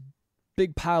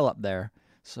big pile up there.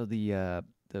 So the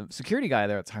security guy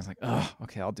there at the time's like, oh,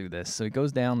 okay, I'll do this. So he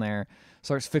goes down there,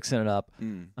 starts fixing it up,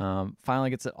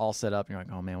 finally gets it all set up. And you're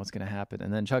like, oh man, what's going to happen?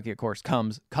 And then Chucky, of course,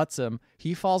 comes, cuts him.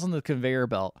 He falls on the conveyor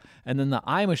belt. And then the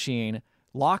eye machine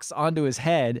locks onto his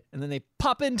head, and then they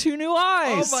pop in 2 new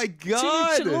eyes. Oh my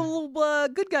god! Two little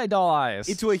Good Guy Doll eyes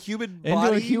into a human body.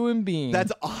 Into a human being.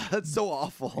 That's so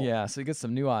awful. Yeah, so he gets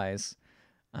some new eyes.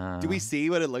 Do we see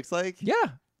what it looks like? Yeah,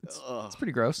 it's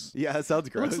pretty gross. Yeah, it sounds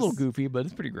gross. It looks a little goofy, but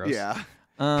it's pretty gross. Yeah,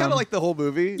 kind of like the whole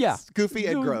movie. Yeah, it's goofy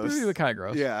and gross. Kind of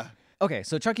gross. Yeah. Okay,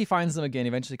 so Chucky finds them again.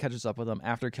 Eventually catches up with them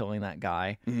after killing that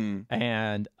guy,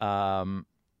 and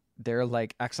they're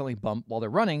accidentally while they're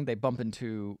running. They bump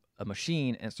into a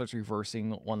machine and it starts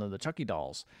reversing one of the Chucky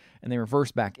dolls, and they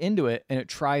reverse back into it, and it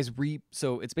tries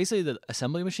so it's basically the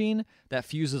assembly machine that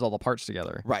fuses all the parts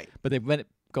together. Right. But when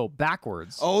go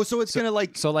backwards. Oh, so it's gonna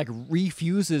like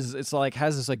refuses. It's like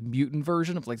has this like mutant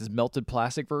version of like this melted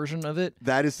plastic version of it.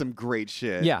 That is some great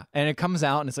shit. Yeah, and it comes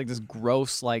out and it's like this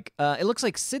gross like it looks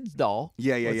like Sid's doll.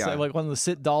 Yeah. Like one of the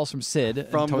Sid dolls from Sid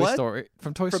from Toy Story.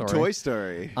 From Toy Story. From Toy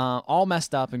Story. All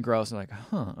messed up and gross and like,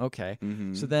 okay.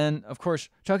 Mm-hmm. So then of course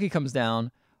Chucky comes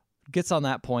down, gets on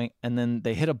that point, and then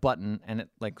they hit a button and it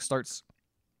like starts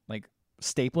like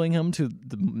stapling him to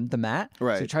the mat.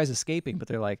 Right. So he tries escaping, but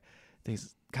they're like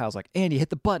Kyle's like, Andy, hit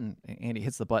the button. And Andy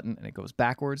hits the button, and it goes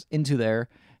backwards into there,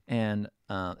 and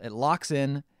it locks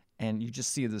in, and you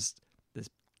just see this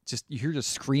just you hear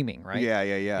just screaming, right? Yeah.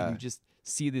 And you just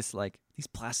see this like these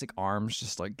plastic arms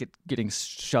just like getting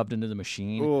shoved into the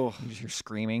machine. Ooh. You just hear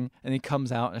screaming, and he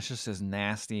comes out, and it's just this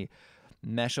nasty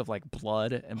mesh of like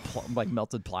blood and like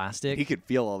melted plastic. He could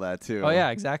feel all that too. Oh yeah,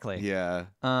 exactly. Yeah. It's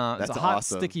That's a hot,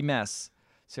 awesome. sticky mess.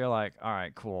 So you're like, all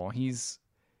right, cool. He's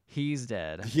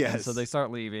dead. Yes. And so they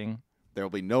start leaving. There will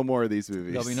be no more of these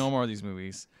movies. There'll be no more of these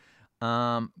movies.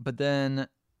 But then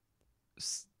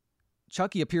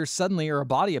Chucky appears suddenly, or a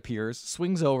body appears,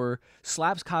 swings over,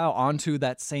 slaps Kyle onto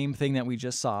that same thing that we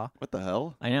just saw. What the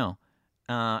hell? I know.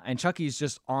 And Chucky's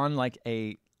just on like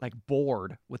a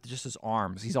board with just his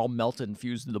arms. He's all melted and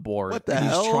fused to the board. What the and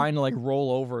hell? He's trying to like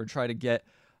roll over and try to get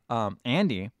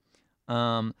Andy.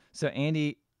 So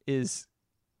Andy is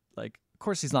like, of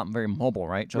course he's not very mobile,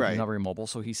 right? Chucky's Right. not very mobile.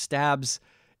 So he stabs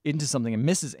into something and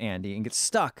misses Andy and gets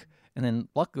stuck. And then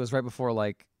luck goes right before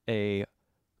like a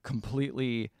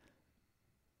completely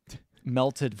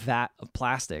melted vat of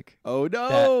plastic. Oh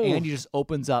That no! Andy just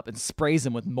opens up and sprays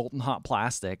him with molten hot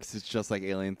plastic. This is just like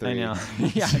Alien 3. I know.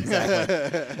 Yeah,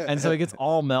 exactly. And so it gets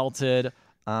all melted,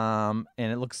 and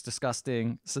it looks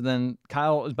disgusting. So then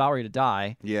Kyle is about ready to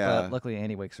die. Yeah. But luckily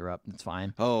Andy wakes her up. It's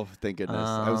fine. Oh, thank goodness.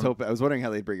 I was wondering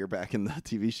how they'd bring her back in the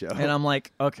TV show. And I'm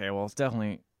like, okay, well, it's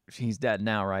definitely he's dead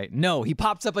now, right? No, he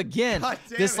pops up again. God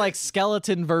damn this it. like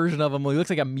skeleton version of him. He looks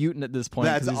like a mutant at this point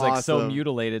That's he's like so awesome.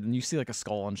 mutilated, and you see like a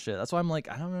skull and shit. That's why I'm like,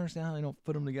 I don't understand how they don't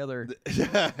put him together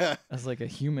as like a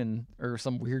human or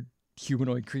some weird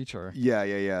humanoid creature.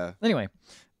 Yeah. Anyway,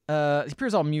 he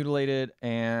appears all mutilated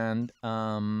and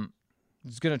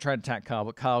he's gonna try to attack Kyle,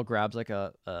 but Kyle grabs like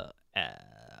a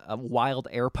wild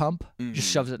air pump, just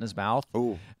shoves it in his mouth,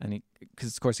 Oh, and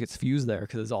because of course he gets fused there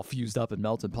because it's all fused up and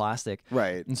melted plastic,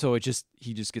 right. and so he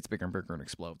just gets bigger and bigger and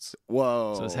explodes.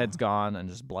 Whoa. So his head's gone and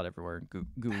just blood everywhere and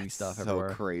gooey stuff so everywhere.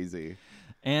 crazy.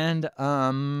 And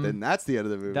Then that's the end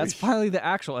of the movie. that's finally the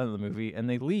actual end of the movie, and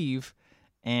they leave,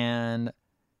 and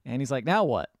he's like, now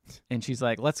what? And she's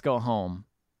like, let's go home,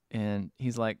 and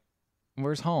he's like,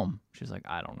 where's home? She's like,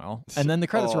 I don't know. And then the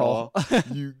credits roll.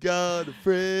 You got a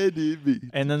friend in me.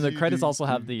 And then the credits also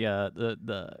have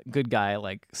the good guy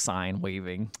like sign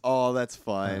waving. Oh, that's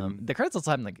fun. The credits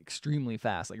also happen like extremely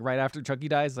fast. Like right after Chucky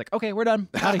dies, like, okay, we're done,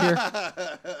 out of here,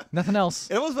 nothing else.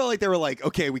 It almost felt like they were like,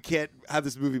 okay, we can't have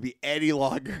this movie be any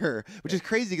longer, which is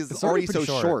crazy because it's already so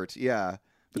pretty short. Yeah,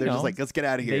 but they're You just know, like, let's get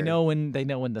out of here. They know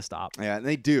when to stop. Yeah, and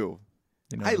they do.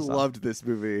 They know I when to stop. loved this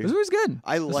movie. This was good.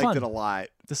 I It was liked fun. it a lot.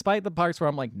 Despite the parts where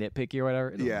I'm like nitpicky or whatever.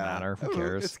 It doesn't Yeah, matter. Who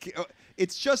cares?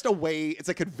 It's just a way. It's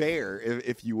a conveyor,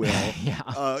 if you will,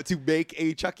 Yeah. to make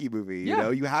a Chucky movie. You Yeah. know,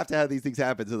 you have to have these things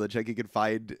happen so that Chucky can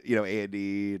find,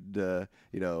 Andy, and,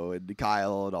 and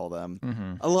Kyle and all them.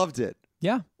 Mm-hmm. I loved it.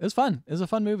 Yeah, it was fun. It was a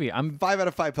fun movie. 5 out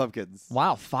of 5 pumpkins.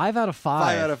 Wow, 5 out of 5.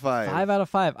 5 out of 5. 5 out of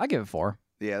 5. I give it 4.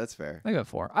 Yeah, that's fair. I give it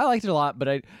 4. I liked it a lot,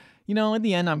 but in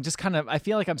the end, I'm just I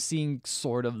feel like I'm seeing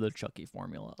sort of the Chucky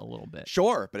formula a little bit.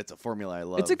 Sure, but it's a formula I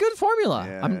love. It's a good formula.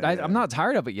 Yeah, I'm not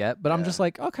tired of it yet, but I'm Yeah. just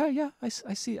like, okay, yeah, I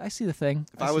see the thing.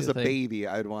 If I was a baby,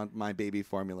 I'd want my baby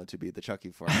formula to be the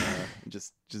Chucky formula.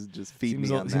 just feed Seems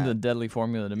me on a that. deadly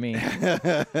formula to me.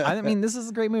 I mean, this is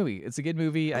a great movie. It's a good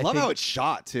movie. I I love think how it's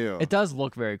shot too. it does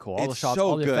look very cool. All the It's shots, so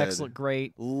all the effects good. look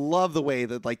great. Love the way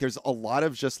that like there's a lot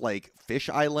of just like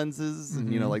fisheye lenses and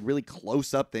Mm-hmm. like really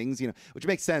close up things, which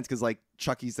makes sense because like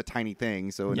Chucky's a tiny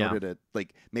thing, so in Yeah. order to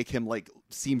like make him like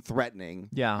seem threatening,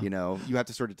 Yeah. you have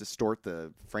to sort of distort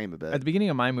the frame a bit. At the beginning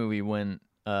of my movie, when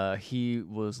he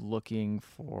was looking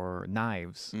for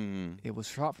knives, it was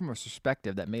shot from a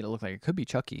perspective that made it look like it could be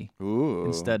Chucky Ooh,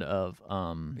 instead of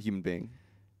a human being.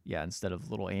 instead of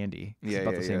little Andy. He's Yeah,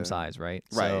 about yeah, the same yeah. size, right?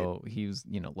 Right. So he was,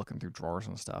 looking through drawers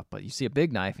and stuff. But you see a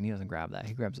big knife, and he doesn't grab that.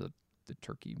 He grabs the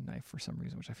turkey knife for some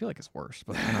reason, which I feel like is worse.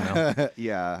 But I don't know.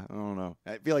 Yeah, I don't know.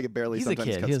 I feel like it barely He's a sometimes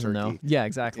kid. cuts He doesn't turkey. know. Yeah,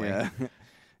 exactly. Yeah.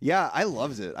 Yeah, I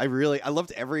loved it. I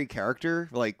loved every character.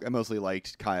 Like, I mostly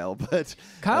liked Kyle, but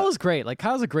Kyle is great. Like,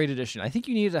 Kyle's a great addition. I think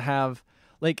you needed to have,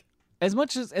 like, as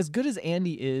good as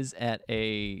Andy is at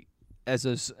a as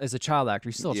a child actor,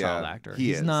 he's still a child actor.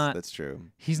 He's is. Not. That's true.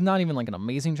 He's not even like an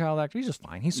amazing child actor. He's just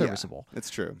fine. He's serviceable. Yeah, that's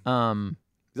true.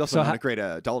 He's also so not a great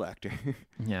adult actor.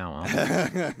 Yeah,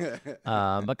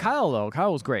 well. But Kyle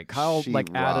was great. Kyle She added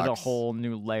a rocks. whole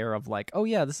new layer of like, oh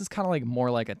yeah, this is kind of like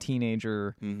more like a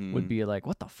teenager would be like,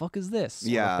 what the fuck is this?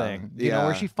 Sort of thing. You know,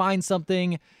 where she finds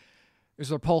something,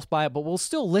 is repulsed by it, but we'll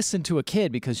still listen to a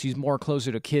kid because she's more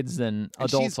closer to kids than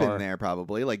adults she's been are. there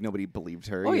probably. Like nobody believed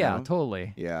her. Oh you yeah, know?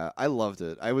 totally. Yeah, I loved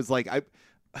it. I was like, I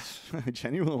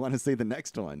genuinely want to see the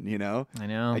next one. You know, I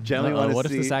know. I genuinely want to What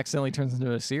see. if this accidentally turns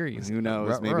into a series? Who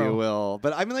knows? Maybe it will.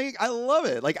 But I mean, like, I love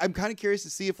it. Like, I'm kind of curious to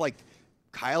see if like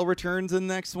Kyle returns in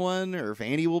the next one, or if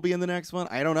Andy will be in the next one.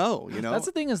 I don't know. You know, That's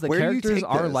the thing is the Where do you characters take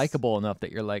are this? likable enough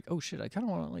that you're like, oh shit, I kind of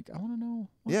want to I want to know.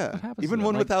 What happens. even to them.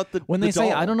 one Like, without the when the they say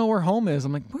doll. I don't know where home is,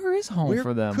 I'm like, where is home Where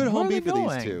for them? could Where home are be they for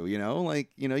going? these two? You know, like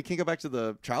you can't go back to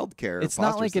the child care. It's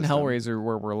not foster like in system. Hellraiser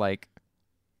where we're like,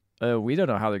 we don't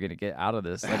know how they're going to get out of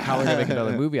this. Like, how they're going to make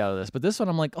another movie out of this. But this one,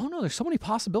 I'm like, oh no, there's so many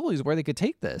possibilities where they could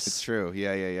take this. It's true.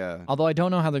 Yeah. Although I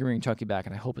don't know how they're bringing Chucky back,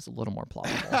 and I hope it's a little more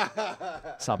plausible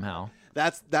somehow.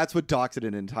 That's what docks it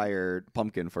an entire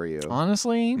pumpkin for you.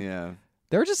 Honestly, Yeah.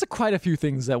 there were just quite a few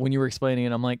things that when you were explaining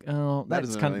it, I'm like, oh, That that's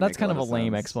doesn't kind really that's make a kind of lot a of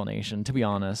lame sense. explanation, to be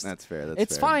honest. That's fair.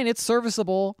 It's fine. It's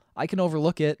serviceable. I can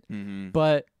overlook it,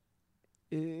 but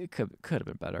it could have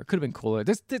been better. Could have been cooler.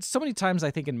 There's so many times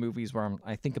I think in movies where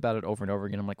I think about it over and over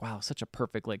again. I'm like, wow, such a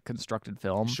perfect constructed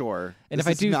film. Sure. And this if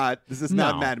I is do- this is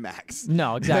not Mad Max.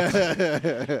 No, exactly.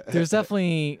 There's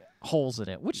definitely holes in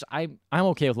it, which I'm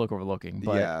okay with overlooking.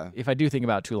 But Yeah. if I do think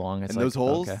about it too long, it's And like, those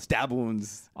holes, okay. stab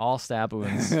wounds. All stab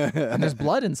wounds, and there's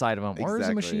blood inside of them, or there's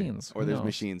Exactly. machines, Or Who there's knows?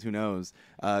 machines. Who knows?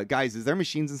 Guys, is there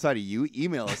machines inside of you?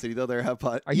 Email us at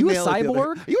eitherotherhalfpod. Are you a email at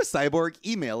cyborg? Are you a cyborg?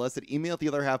 Email us at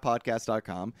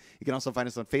email@theotherhalfpodcast.com. You can also find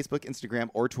us on Facebook, Instagram,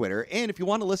 or Twitter. And if you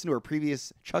want to listen to our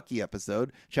previous Chucky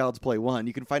episode, Child's Play 1,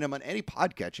 you can find them on any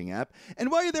podcatching app.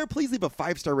 And while you're there, please leave a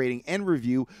 5-star rating and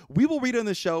review. We will read it on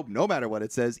the show no matter what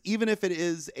it says, even if it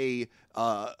is a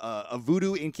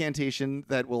voodoo incantation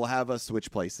that will have us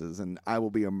switch places, and I will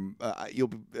be you'll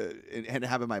be and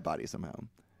have in my body somehow.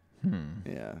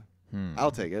 Yeah,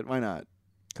 I'll take it. Why not?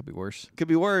 Could be worse. Could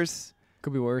be worse.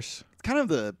 Could be worse. It's kind of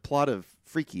the plot of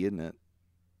Freaky, isn't it?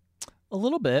 A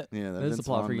little bit. Yeah, that That is the Vince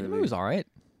plot Vaughn for you. The movie. movie was all right.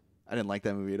 I didn't like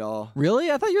that movie at all. Really?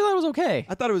 I thought you thought it was okay.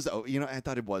 I thought it was. I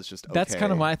thought it was just. Okay. That's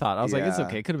kind of my thought. I was like, it's Yeah.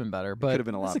 okay. Could have been better, but Could have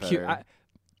been a lot it's cute. better.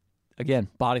 Again,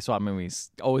 body swap movies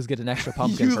always get an extra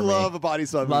pumpkin You for love me. a body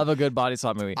swap. Love movie. a good body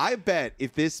swap movie. I bet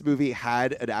if this movie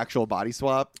had an actual body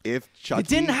swap, if Chucky, It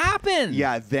didn't happen.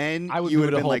 Yeah, then I would you move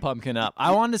would the have been whole like, pumpkin up.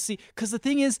 I wanted to see, because the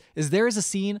thing is there is a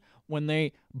scene when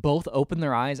they both open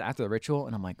their eyes after the ritual,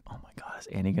 and I'm like, oh my god, is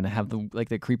Annie gonna have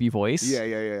the creepy voice? yeah.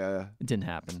 It didn't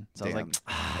happen. So Damn. I was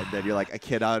like, And then you're like, I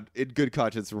cannot, in good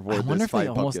conscience, I reward wonder this if they 5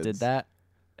 almost pumpkins. did that,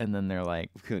 and then they're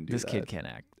like, Couldn't do this that. kid can't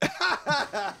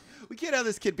act. We can't have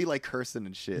this kid be like cursing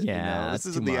and shit. Yeah, you know? that's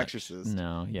This too isn't The much. Exorcist.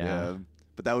 No, yeah.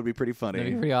 But that would be pretty funny.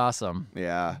 That'd be pretty awesome.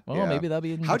 Yeah. Well, yeah. maybe that'll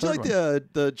be in the How'd you third like one.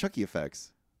 the Chucky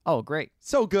effects? Oh, great.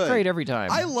 So good. Great every time.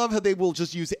 I love how they will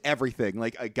just use everything,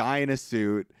 like a guy in a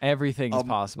suit, Everything is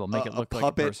possible. Make it a look like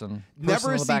puppet. a person.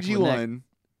 never a in the back of CG the neck. one.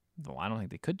 Well, I don't think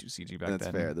they could do CG back That's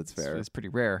then. fair, that's fair. It's pretty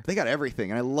rare. They got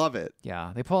everything, and I love it.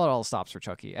 Yeah, they pull out all the stops for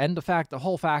Chucky, and the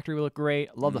whole factory will look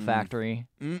great. Love the factory.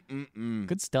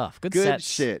 Good stuff. Good Good sets.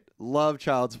 shit. Love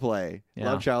Child's Play. Yeah.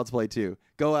 Love Child's Play too.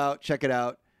 Go out, check it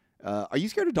out. Are you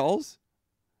scared of dolls?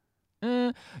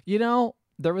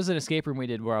 There was an escape room we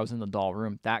did where I was in the doll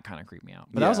room. That kind of creeped me out.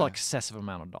 But that was Yeah. an excessive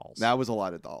amount of dolls. That was a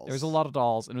lot of dolls. There was a lot of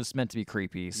dolls, and it was meant to be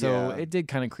creepy. So Yeah. it did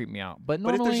kind of creep me out. But But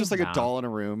normally, if there's just like nah. a doll in a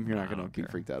room, you're Nah, not I going to don't be care.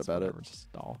 freaked out It's about whatever, it. Just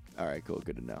a doll. All right, cool.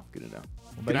 Good to know. Good to know.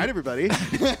 Good buddy. night, everybody.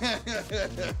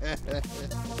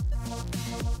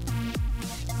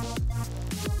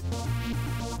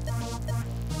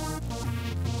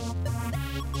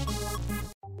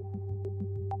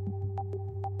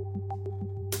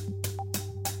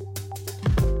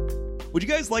 Would you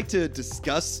guys like to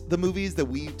discuss the movies that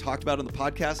we talked about on the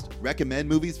podcast, recommend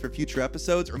movies for future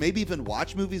episodes, or maybe even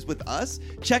watch movies with us?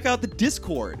 Check out the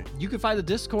Discord. You can find the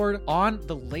Discord on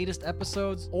the latest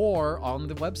episodes or on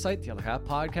the website,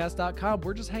 theotherhalfpodcast.com.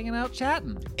 We're just hanging out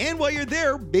chatting. And while you're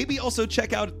there, maybe also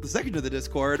check out the second of the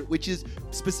Discord, which is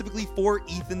specifically for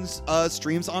Ethan's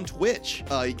streams on Twitch.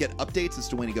 You get updates as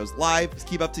to when he goes live. Just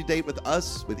keep up to date with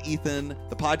us, with Ethan,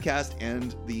 the podcast,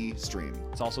 and the stream.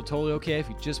 It's also totally okay if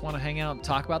you just want to hang out and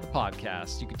talk about the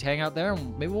podcast. You can hang out there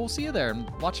and maybe we'll see you there and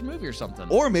watch a movie or something.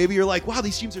 Or maybe you're like, wow,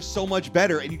 these streams are so much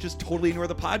better, and you just totally ignore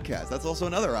the podcast. That's also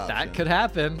another option. That could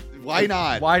happen. Why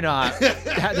not? Why not?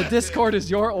 The Discord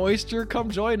is your oyster. Come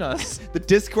join us. The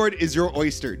Discord is your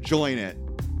oyster. Join it.